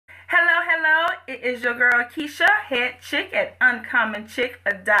up? It is your girl Keisha, head chick at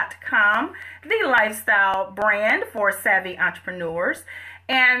uncommonchick.com, the lifestyle brand for savvy entrepreneurs.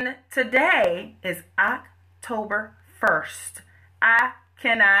 And today is October 1st. I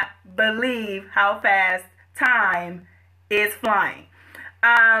cannot believe how fast time is flying.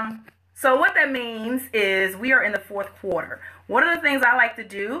 So what that means is we are in the fourth quarter. One of the things I like to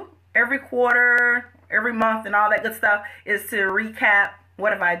do every quarter, every month, and all that good stuff is to recap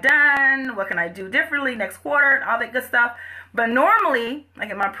what have I done, what can I do differently next quarter, and all that good stuff. But normally, like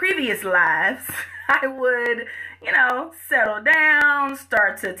in my previous lives, I would, settle down,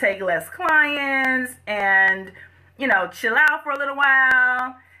 start to take less clients, and, chill out for a little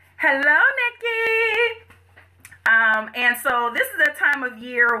while. Hello, Nikki. And so this is the time of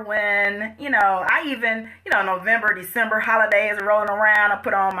year when, I even, November, December holidays are rolling around. I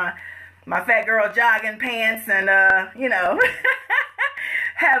put on my fat girl jogging pants and,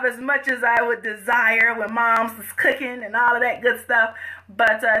 have as much as I would desire when mom's was cooking and all of that good stuff.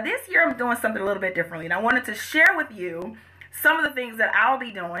 But this year I'm doing something a little bit differently. And I wanted to share with you some of the things that I'll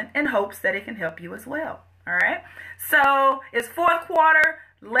be doing in hopes that it can help you as well. All right. So it's fourth quarter.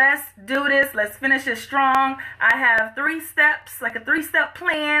 Let's do this. Let's finish it strong. I have 3 steps, like a 3-step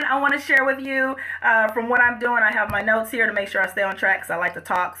plan I want to share with you from what I'm doing. I have my notes here to make sure I stay on track because I like to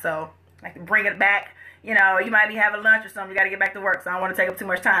talk, so I can bring it back. You might be having lunch or something. You got to get back to work, so I don't want to take up too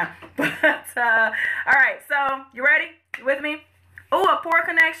much time. But, all right, so you ready? You with me? Oh, a poor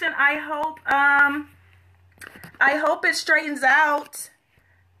connection. I hope it straightens out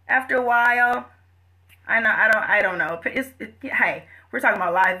after a while. I don't know. Hey. We're talking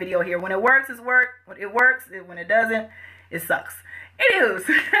about live video here. When it works, it's work. When it works, when it doesn't, it sucks. Anywho's.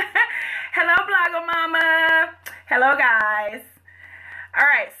 Hello, Blogger Mama. Hello, guys. All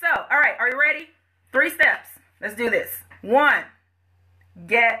right, are you ready? 3 steps. Let's do this. 1,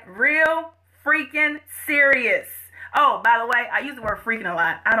 get real freaking serious. Oh, by the way, I use the word freaking a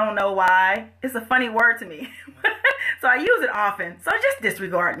lot. I don't know why. It's a funny word to me. So I use it often. So just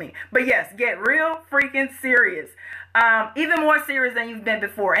disregard me. But yes, get real freaking serious. Even more serious than you've been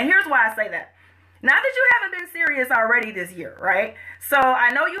before. And here's why I say that. Not that you haven't been serious already this year, right? So I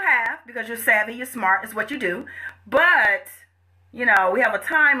know you have because you're savvy, you're smart, it's what you do. But, we have a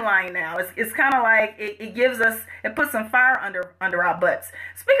timeline now. It's kind of like it gives us, it puts some fire under our butts.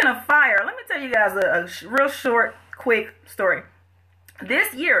 Speaking of fire, let me tell you guys a real short, quick story.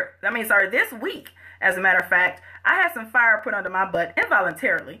 This week, as a matter of fact, I had some fire put under my butt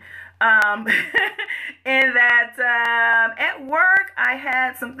involuntarily. In that at work, I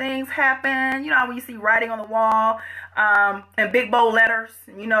had some things happen. When you see writing on the wall in big bold letters,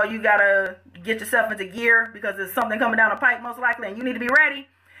 you got to get yourself into gear because there's something coming down the pipe most likely and you need to be ready.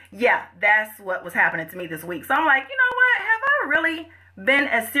 Yeah, that's what was happening to me this week. So I'm like, you know what? Have I really been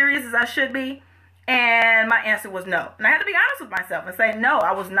as serious as I should be? And my answer was no. And I had to be honest with myself and say, no,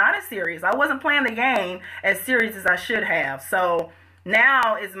 I was not as serious. I wasn't playing the game as serious as I should have. So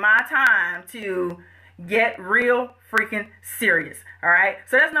now is my time to get real freaking serious. All right.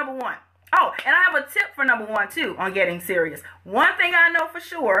 So that's number 1. Oh, and I have a tip for number 1 too on getting serious. One thing I know for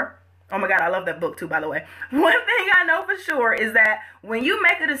sure. Oh my God, I love that book too, by the way. One thing I know for sure is that when you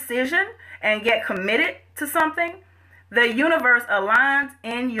make a decision and get committed to something, the universe aligns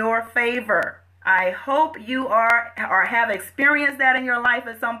in your favor. I hope you are or have experienced that in your life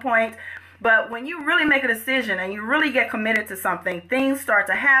at some point. But when you really make a decision and you really get committed to something, things start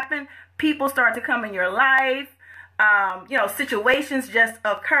to happen. People start to come in your life. Situations just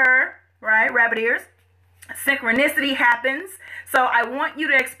occur, right? Rabbit ears. Synchronicity happens. So I want you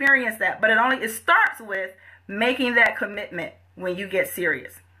to experience that. But it starts with making that commitment when you get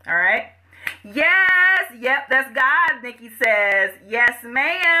serious. All right? Yes, yep, that's God, Nikki says. Yes,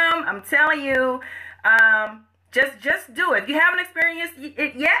 ma'am. I'm telling you. Just do it. If you haven't experienced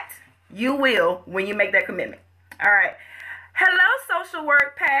it yet, you will when you make that commitment. All right. Hello, social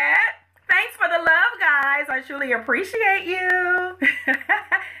work, Pat. Thanks for the love, guys. I truly appreciate you.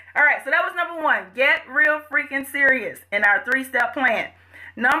 All right, so that was number 1. Get real freaking serious in our 3-step plan.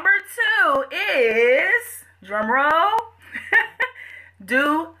 Number 2 is, drum roll,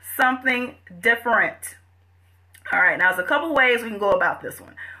 do something different. All right, now there's a couple ways we can go about this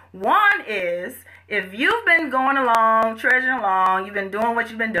one. One is, if you've been going along, trudging along, you've been doing what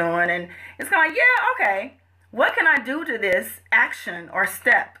you've been doing, and it's kind of like, yeah, okay, what can I do to this action or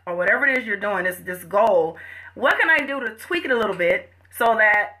step or whatever it is you're doing, this goal? What can I do to tweak it a little bit so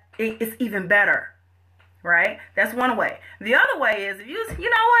that it's even better, right? That's one way. The other way is, if you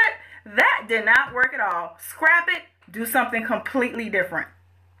know what, that did not work at all. Scrap it, do something completely different.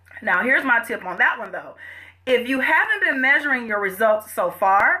 Now, here's my tip on that one, though. If you haven't been measuring your results so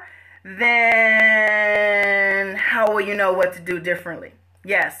far, then how will you know what to do differently?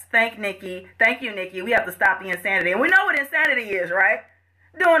 Yes, thank Nikki. Thank you, Nikki. We have to stop the insanity. And we know what insanity is, right?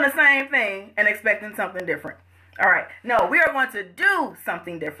 Doing the same thing and expecting something different. All right. No, we are going to do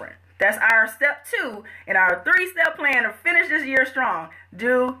something different. That's our step 2 in our 3-step plan to finish this year strong.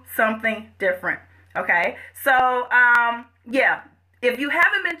 Do something different. Okay. So, yeah. If you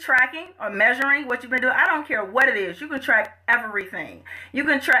haven't been tracking or measuring what you've been doing, I don't care what it is. You can track everything. You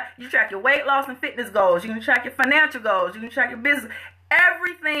track your weight loss and fitness goals. You can track your financial goals. You can track your business.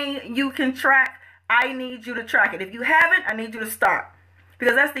 Everything you can track, I need you to track it. If you haven't, I need you to start.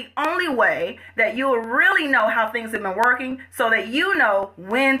 Because that's the only way that you will really know how things have been working so that you know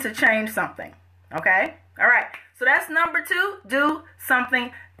when to change something. Okay? All right. So that's number 2. Do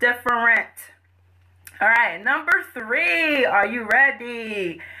something different. All right. Number 3. Are you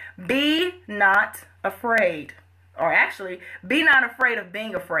ready? Be not afraid. Or actually, be not afraid of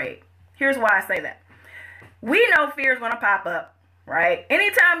being afraid. Here's why I say that. We know fear is going to pop up, right?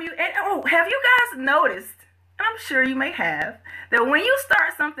 Anytime have you guys noticed, and I'm sure you may have, that when you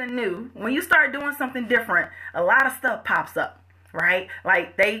start something new, when you start doing something different, a lot of stuff pops up, right?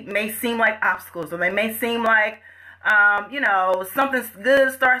 Like they may seem like obstacles, or they may seem like, something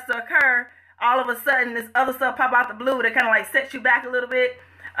good starts to occur. All of a sudden, this other stuff pop out the blue that kind of like sets you back a little bit.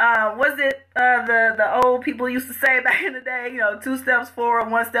 Was it the old people used to say back in the day, 2 steps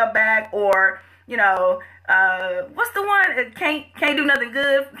forward, 1 step back, or, what's the one? It can't do nothing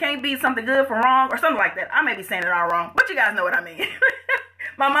good, can't be something good for wrong, or something like that. I may be saying it all wrong, but you guys know what I mean.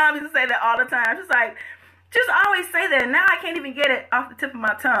 My mom used to say that all the time. She's like, just always say that. Now I can't even get it off the tip of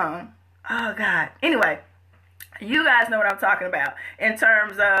my tongue. Oh, God. Anyway, you guys know what I'm talking about in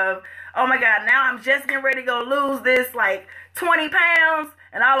terms of, oh, my God, now I'm just getting ready to go lose this, like, 20 pounds,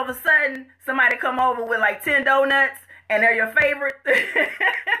 and all of a sudden, somebody come over with, like, 10 donuts, and they're your favorite.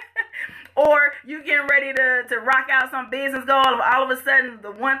 Or you getting ready to rock out some business goal. All of a sudden,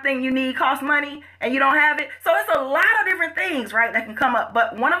 the one thing you need costs money and you don't have it. So it's a lot of different things, right, that can come up.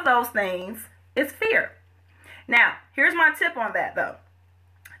 But one of those things is fear. Now, here's my tip on that, though.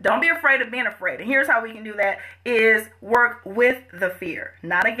 Don't be afraid of being afraid. And here's how we can do that is work with the fear,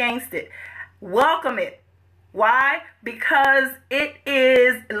 not against it. Welcome it. Why? Because it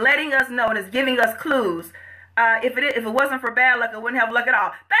is letting us know, and it's giving us clues. If it wasn't for bad luck, I wouldn't have luck at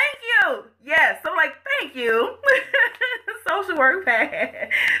all. Thank you. Yes. I'm like, thank you. Social work bad.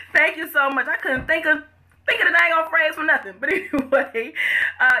 Thank you so much. I couldn't think of the dang old phrase for nothing. But anyway,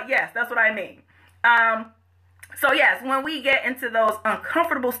 yes, that's what I mean. So yes, when we get into those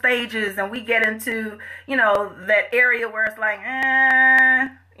uncomfortable stages and we get into, that area where it's like,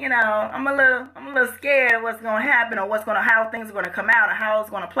 I'm a little scared of what's going to happen, or how things are going to come out, or how it's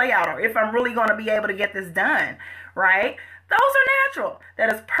going to play out, or if I'm really going to be able to get this done, right? Those are natural.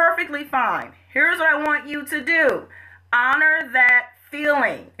 That is perfectly fine. Here's what I want you to do. Honor that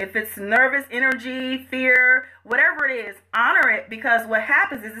feeling. If it's nervous energy, fear, whatever it is, honor it, because what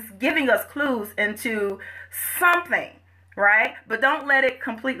happens is it's giving us clues into something, right? But don't let it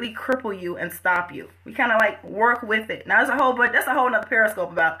completely cripple you and stop you. We kind of like work with it. Now, that's a whole nother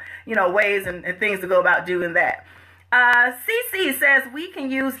Periscope about, ways and things to go about doing that. CC says we can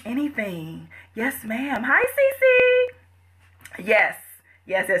use anything. Yes, ma'am. Hi, CC. Yes.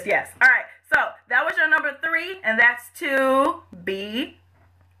 All right. So that was your number 3, and that's to be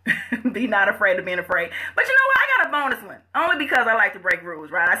not afraid of being afraid. But you know what? I got a bonus one, only because I like to break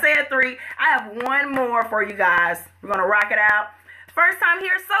rules, right? I said 3. I have one more for you guys. We're going to rock it out. First time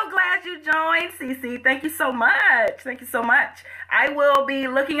here, so glad you joined, Cece. Thank you so much. Thank you so much. I will be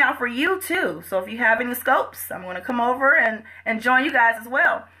looking out for you, too. So if you have any scopes, I'm going to come over and join you guys as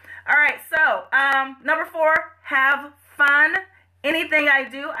well. All right, so number 4, have fun. Anything I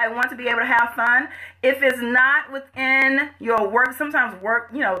do, I want to be able to have fun. If it's not within your work, sometimes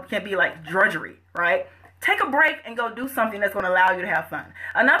work, can be like drudgery, right? Take a break and go do something that's going to allow you to have fun.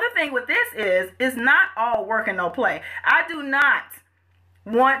 Another thing with this is, it's not all work and no play. I do not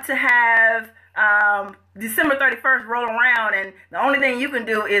want to have December 31st roll around and the only thing you can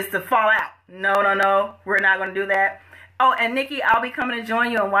do is to fall out. No. We're not going to do that. Oh, and Nikki, I'll be coming to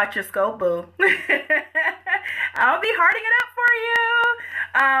join you and watch your scope, boo. I'll be hearting it up for you.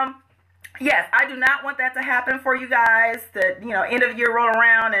 Yes, I do not want that to happen for you guys. That, end of the year roll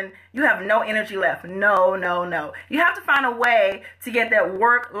around and you have no energy left. No. You have to find a way to get that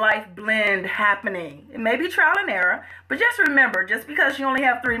work-life blend happening. It may be trial and error, but just remember, just because you only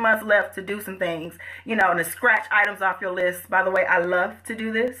have 3 months left to do some things, and to scratch items off your list. By the way, I love to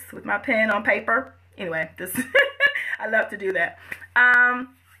do this with my pen on paper. Anyway, I love to do that.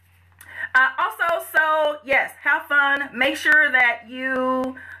 Also, so yes, have fun. Make sure that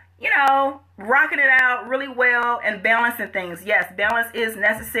you rocking it out really well and balancing things. Yes, balance is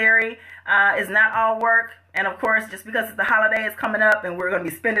necessary. It's not all work. And of course, just because it's the holidays coming up and we're going to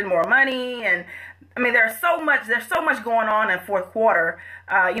be spending more money, and I mean, there's so much going on in fourth quarter,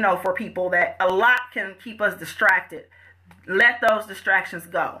 for people, that a lot can keep us distracted. Let those distractions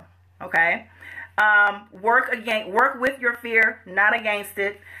go. Okay. Work with your fear, not against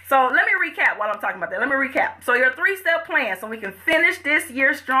it. So let me recap while I'm talking about that. Let me recap. So your 3-step plan, so we can finish this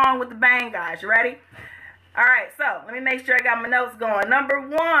year strong with the bang, guys. You ready? All right, so let me make sure I got my notes going. Number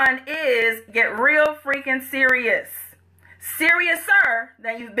 1 is get real freaking serious. Seriouser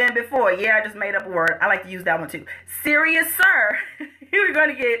than you've been before. Yeah, I just made up a word. I like to use that one too. Seriouser. We're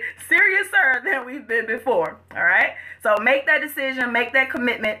going to get seriouser than we've been before. All right? So make that decision, make that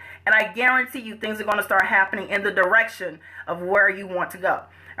commitment, and I guarantee you things are going to start happening in the direction of where you want to go.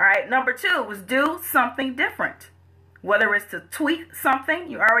 All right? Number 2 was do something different. Whether it's to tweak something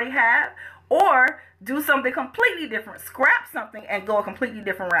you already have or do something completely different. Scrap something and go a completely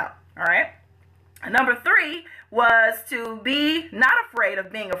different route. All right? And number 3 was to be not afraid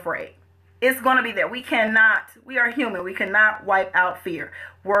of being afraid. It's going to be there. We are human. We cannot wipe out fear.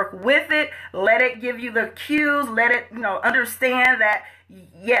 Work with it. Let it give you the cues. Let it, understand that,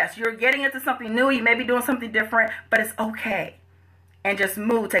 yes, you're getting into something new. You may be doing something different, but it's okay. And just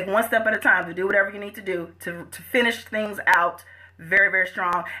move. Take one step at a time to do whatever you need to do to finish things out very, very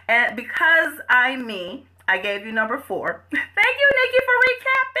strong. And because I gave you number 4. Thank you, Nikki, for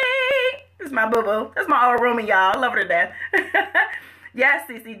recapping. This is my boo-boo. That's my old roomie, y'all. I love her to death. Yes,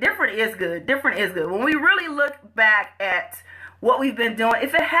 Cece, different is good. Different is good. When we really look back at what we've been doing,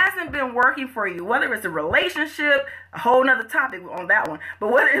 if it hasn't been working for you, whether it's a relationship, a whole nother topic on that one,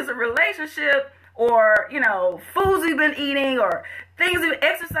 but whether it's a relationship or, foods we've been eating or things,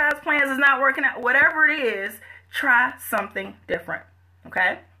 exercise plans is not working out, whatever it is, try something different,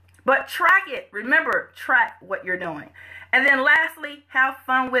 okay? But track it. Remember, track what you're doing. And then lastly, have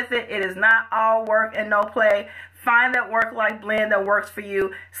fun with it. It is not all work and no play. Find that work-life blend that works for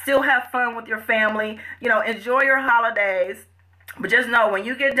you. Still have fun with your family. Enjoy your holidays. But just know when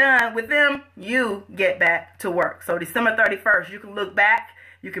you get done with them, you get back to work. So December 31st, you can look back,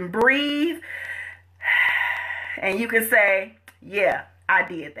 you can breathe, and you can say, yeah, I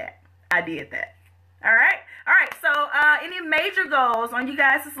did that. I did that. All right. All right. So any major goals on you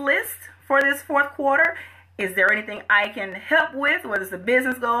guys' list for this fourth quarter? Is there anything I can help with, whether it's a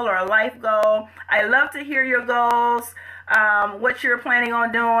business goal or a life goal? I love to hear your goals, what you're planning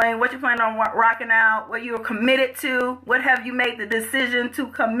on doing, what you're planning on rocking out, what you're committed to, what have you made the decision to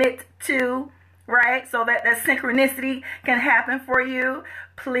commit to, right? So that synchronicity can happen for you.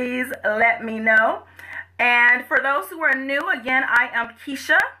 Please let me know. And for those who are new, again, I am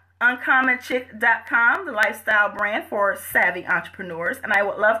Keisha. UncommonChick.com, the lifestyle brand for savvy entrepreneurs. And I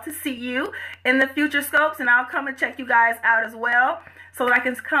would love to see you in the future scopes, and I'll come and check you guys out as well so that I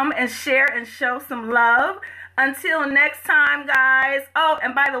can come and share and show some love. Until next time, guys. Oh,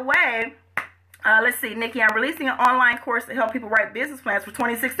 and by the way, let's see, Nikki, I'm releasing an online course to help people write business plans for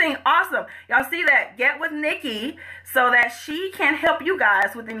 2016. Awesome. Y'all see that? Get with Nikki so that she can help you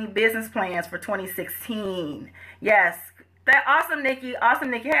guys with any business plans for 2016. Yes. That awesome, Nikki. Awesome,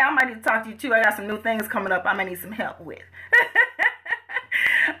 Nikki. Hey, I might need to talk to you too. I got some new things coming up I might need some help with.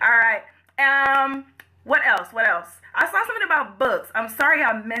 All right. What else? I saw something about books. I'm sorry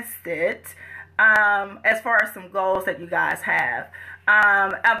I missed it. As far as some goals that you guys have.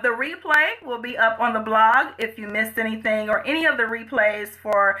 The replay will be up on the blog if you missed anything, or any of the replays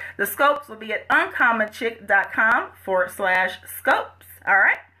for the scopes will be at uncommonchick.com/scopes. All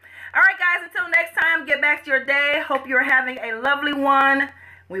right. All right, guys, until next time, get back to your day. Hope you're having a lovely one.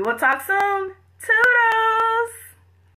 We will talk soon. Toodles!